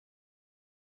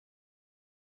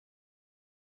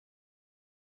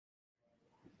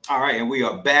All right, and we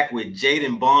are back with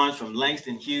Jaden Barnes from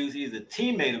Langston Hughes. He's a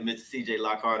teammate of Mr. CJ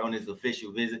Lockhart on his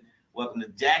official visit. Welcome to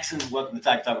Jackson. Welcome to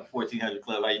Talk 1400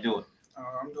 Club. How you doing?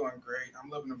 I'm doing great. I'm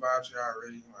loving the vibes here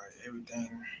already. Like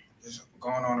everything is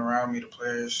going on around me, the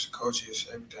players, coaches,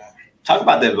 everything. Talk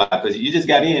about that vibe because you just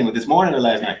got in with this morning or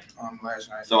last night. Last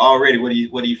night. So already, what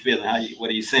are you feeling? What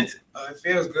are you sensing? It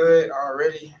feels good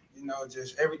already. You know,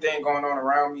 just everything going on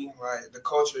around me. Like the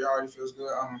culture already feels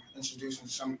good. I'm introducing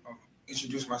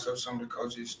myself to some of the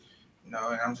coaches. You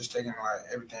know, and I'm just taking like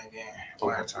everything in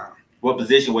one at a time. What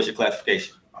position was your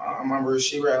classification? I'm a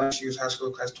receiver at Langston Hughes High School,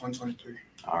 class 2023.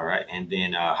 All right, and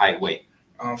then height, weight.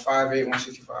 5'8",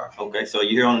 165. Okay, so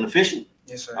you're here on an official.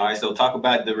 Yes, sir. All right, so talk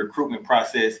about the recruitment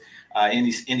process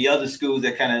in the other schools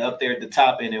that kind of up there at the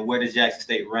top, and then where does Jackson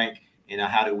State rank, and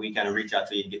how do we kind of reach out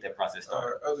to you and get that process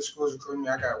started? Other schools recruiting me,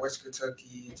 I got West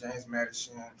Kentucky, James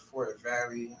Madison, Fort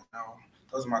Valley. You know,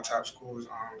 those are my top schools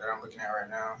that I'm looking at right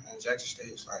now. And Jackson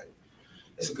State is like,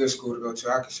 it's a good school to go to.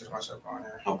 I consider myself going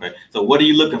there. Okay, so what are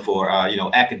you looking for?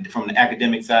 From the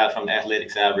academic side, from the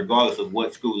athletic side, regardless of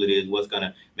what school it is, what's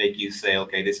gonna make you say,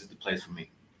 okay, this is the place for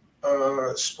me?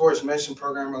 Sports medicine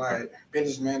program, like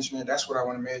business management. That's what I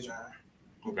want to major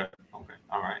in. Okay,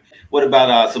 all right. What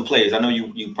about some players? I know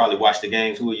you probably watch the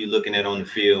games. Who are you looking at on the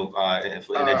field? I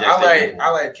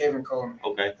like Kevin Coleman.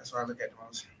 Okay, that's what I look at the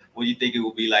most. What do you think it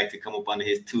would be like to come up under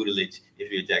his tutelage if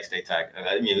you're a Jackson State Tiger?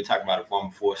 We're talking about a former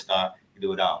 4-star. You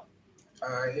do it all.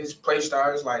 His play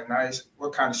style is like nice.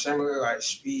 We're kind of similar, like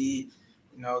speed.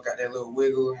 You know, got that little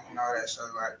wiggle and all that. So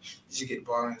like, you just get the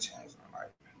ball in his hands. Like,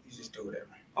 you just do whatever.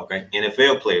 Okay,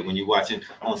 NFL player. When you're watching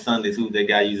on Sundays, who's that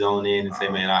guy you zone in and say,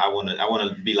 man, I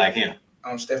wanna be like him?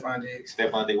 Stephon Diggs.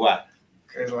 Stephon Diggs. Why?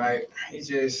 Cause like he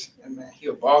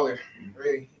a baller,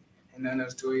 really. And nothing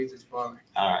else to it. He's just baller.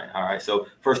 All right. So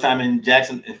first time in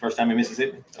Jackson, first time in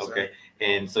Mississippi. Yes, okay. Sir.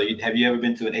 And so have you ever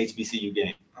been to an HBCU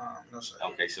game? No, sir.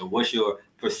 Okay. So what's your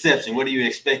perception? What are you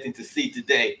expecting to see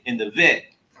today in the vet?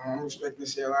 I'm expecting to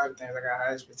see a lot of things. I got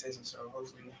high expectations, so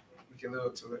hopefully we can live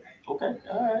up to it. Okay.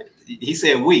 All right. He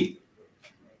said we.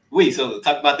 So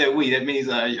talk about that we. That means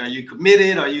are you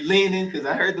committed? Are you leaning? Because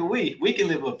I heard the we. We can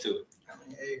live up to it. I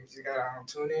mean, hey, you gotta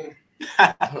tune in.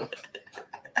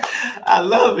 I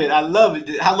love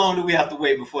it. How long do we have to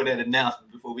wait before that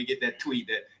announcement, before we get that tweet,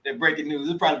 that breaking news?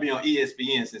 It'll probably be on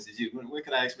ESPN since it's you. When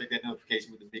can I expect that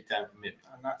notification with the big time commitment?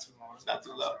 Not too long. Not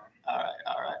too long. All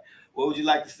right. What would you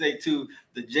like to say to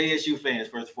the JSU fans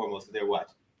first and foremost if they're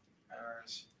watching?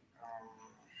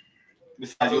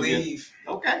 I believe.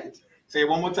 Okay. Say it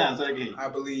one more time so I can hear you. I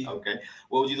believe. Okay.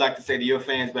 What would you like to say to your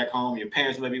fans back home? Your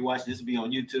parents may be watching. This will be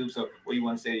on YouTube. So what do you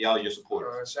want to say to y'all, your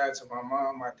supporters? Shout out to my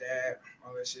mom, my dad, my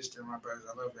little sister, my brothers.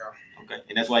 I love y'all. Okay.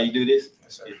 And that's why you do this?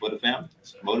 Yes, sir. For the family?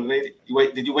 Yes, sir. Motivated?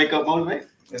 Did you wake up motivated?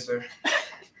 Yes, sir.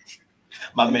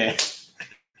 My man.